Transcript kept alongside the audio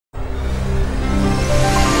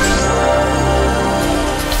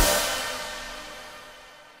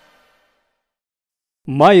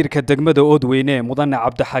Maayarka Degmada Oodweyne mudane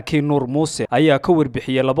Cabdixakiin Nuur Muuse ayaa ka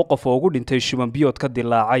warbixiyay 2 qof oo ugu dhintay Shuban Biyood ka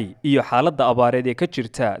Dilaacay iyo xaaladda abaareed ee ka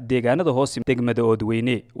jirta deegaanada hoose Degmada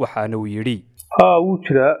Oodweyne waxaana uu yiri wuu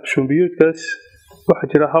jira Shuban Biyoodkaas waxa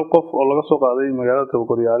jira hal qof oo laga soo qaaday magaalada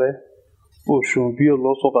Gooryaale oo Shuban Biyood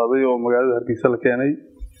loo soo qaaday oo magaalada Hargeysa la keenay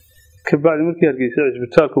ka bacdi markii Hargeysa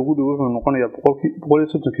isbitaalka ugu dhow wuxuu noqonayaa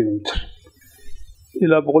 130 km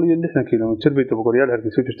ilaa 160 km bay Gooryaale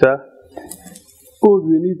Hargeysa jirtaa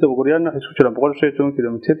Oodweyne Gooryaale waxa isku jiraan 115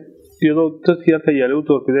 km iyadoo dadkii halka yaalay u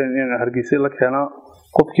doorbideen in Hargeysa la keeno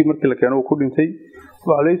qofkii markii la keeno uu ku dhintay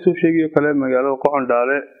waxa la soo sheegay kale magaalada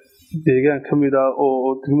Qoondhaale deegaan kamid ah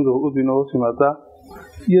oo degmada Oodweyne hoos yimaada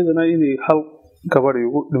iyadana inay hal gabadh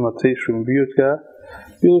ugu dhimatay Shuban Biyoodka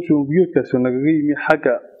iyadoo Shuban Biyoodkaas nagaga yimi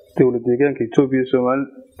xagga dawladda deegaanka Itoobiya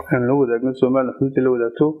Soomaaliya la wadaagno Soomaaliya xuduudda la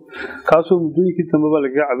wadaagto kaasoo muddooyinkii dambe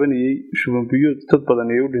laga cabanayay Shuban Biyood dad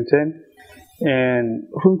badan ay u dhinteen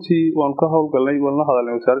runtii waan ka howlgalnay walna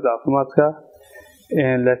hadalnay wasaaradda caafimaadka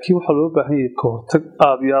laakiin waxa loo baahan yahay ka hortag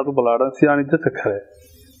aad iyo aad u ballaaran si aan dadka kale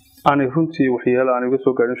aan runtii waxyeelo aan uga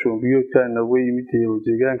soo gaarin Shuban Biyoodka inaga yimid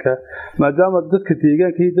deegaanka maadaama dadka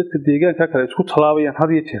deegaanka kale isku talaabayaan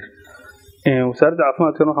had iyo jeer wasaaradda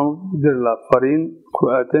caafimaadka waxaan u diraa fariin ku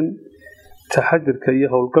aadan taxadirka iyo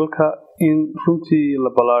howlgalka in runtii la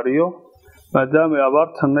ballaariyo maadaama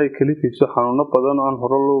abaartan ay kalifayso xanuuno badan oo aan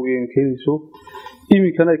hore loo ogeyn keenayso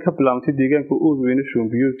iminkana ay ka bilaabtay deegaanka Oodweyne Shuban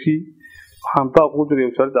Biyoodkii waxaan baaq u diray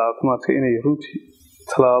wasaaradda caafimaadka inay runtii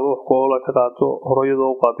talaabo wax ku ool ka qaato horayada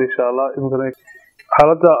oo qaatay insha Allah iminkana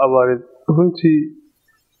xaaladda abaareed runtii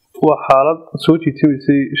waa xaalad soo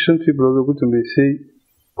jiitay 5 bilood ugu dambeysay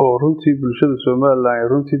oo runtii bulshada Soomaaliland ay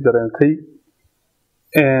runtii dareentay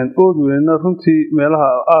Oodweyne runtii meelaha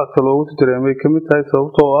aadka loogu dareemay kamid tahay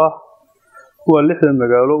sababtoo ah waa 60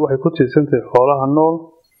 magaalo waxay ku tiirsantahay xoolaha nool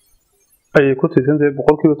ay ku tiirsantahay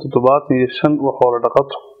 75% wax xoolo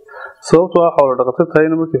dhaqato sababtoo ah xoolo dhaqato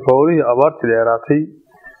tayna markii xoolihii abaartii dheeraatay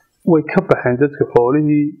way ka baxeen dadka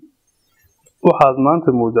xoolihii waxaad maanta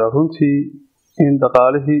moodaa runtii in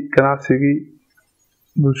dhaqaalihii ganacsigii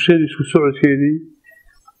bulshada isku socodkeedii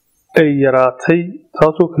ay yaraatay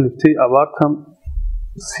taasoo kaliftay abaartan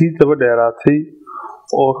si daba dheeraatay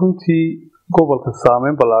oo runtii gobolka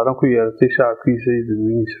saameyn ballaaran ku yeelatay shacabkiisa iyo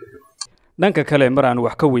dadweynihiisa dhanka kale mar aan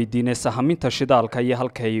wax ka weydiinay sahaminta shidaalka iyo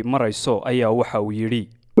halkay marayso ayaa waxa uu yiri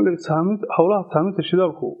howlaha sahaminta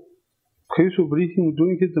shidaalku kaysoo bariisin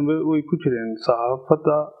muddooyinkii dambe way ku jireen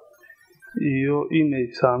saxaafadda iyo inay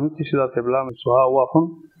sahaminta shidaalka bilaamayso waa run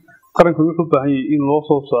qaranku wuxuu u baahan yahay in loo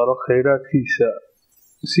soo saaro kheyraadkiisa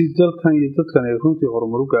si dalkan iyo dadkan ay runtii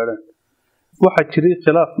horumar u gaaraan waxa jiray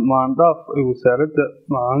khilaaf maandhaaf ay wasaaradda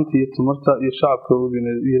macalinta iyo tamarta iyo shacabka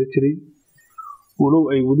Oodweyne yiri jiray walow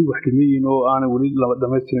ay wali wax dhimayeen oo aan wali la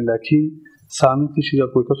dhameystirin laakiin saameynta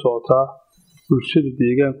shidaalku way ka socotaa bulshada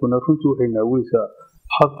deegaankuna runtii waxay naawaysaa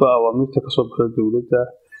hadba awaamirta ka soo baxda dawladda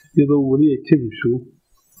iyadoo wali ay tabiso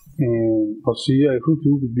hosiyo ay runtii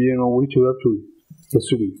u gudbiyeen oo wali jawaabtooda la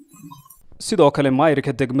sugay sidoo kale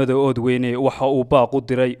maayarka degmada Oodweyne waxa uu baaq u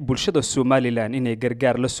diray bulshada Soomaaliland inay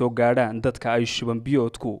gargaar la soo gaadhaan dadka ay Shuban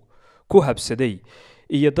Biyoodku ku habsaday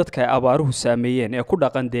iyo dadka ay abaaruhu saameeyeen ee ku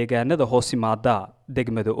dhaqan deegaanada hoos yimaada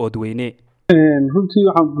degmada Oodweyne runtii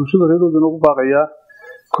waxaan bulshada reer Oodweyne ugu baaqayaa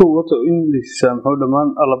kowada in la saamaxo dhamaan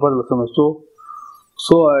allabar la sameeyo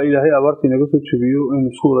soo ilaahay abaartii naga soo jebiyo in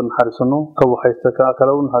isku wada naxariisano ka waxaysta ka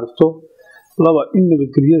kala u naxariisto laba in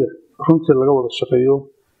nabadgelyada runtii laga wada shaqeeyo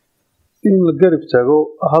in la garab taago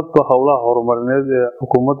hadba howlaha horumarineed ee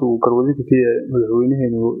xukuumadda uu garwadinka ka yahay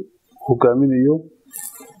madaxweynaheenu hogaaminayo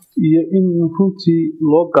iyo in runtii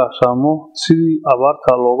loo gaashaamo sidii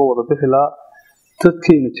abaarta looga wada bixi lahaa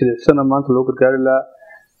dadkeena jilicsan maanta loo gargaari lahaa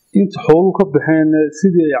inta xooluhu ka baxeen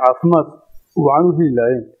sidii ay caafimaad wacan u heli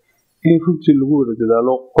lahayn in runtii lagu wada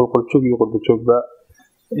dadaalo qolqoljoog iyo qurbajoogba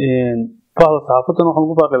baahda saxaafaddan waxaan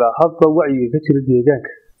ugu baaqi lahaa hadba wacyiga ka jira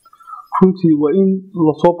deegaanka runtii waa in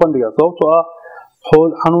la soo bandhigaa sababtoo ah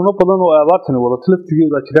xanuuno badan oo abaartani wadato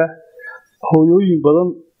laftigeeda jira hooyooyin badan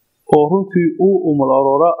oo runtii u umul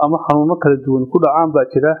aroora ama xanuuno kala duwan ku dhacaan baa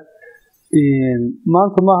jira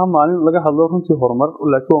maanta maaha maalin laga hadlo runtii horumar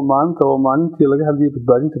laakiin waa maalintii laga hadlayo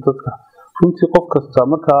badbaadinta dadka runtii qof kasta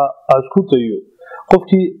markaa aad ku dayo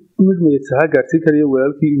qofkii mid maysaha gaarsiin karaya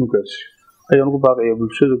walaalkii inuu gaarsiiyo ayaan ugu baaqayaa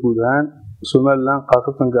bulshada guud ahaan Soomaaliland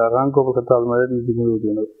qaasatan gaar ahaan gobolka Hadlay iyo degmada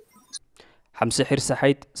Oodweyne حمزة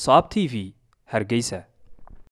حرسحيد صاب تي في هرقيسة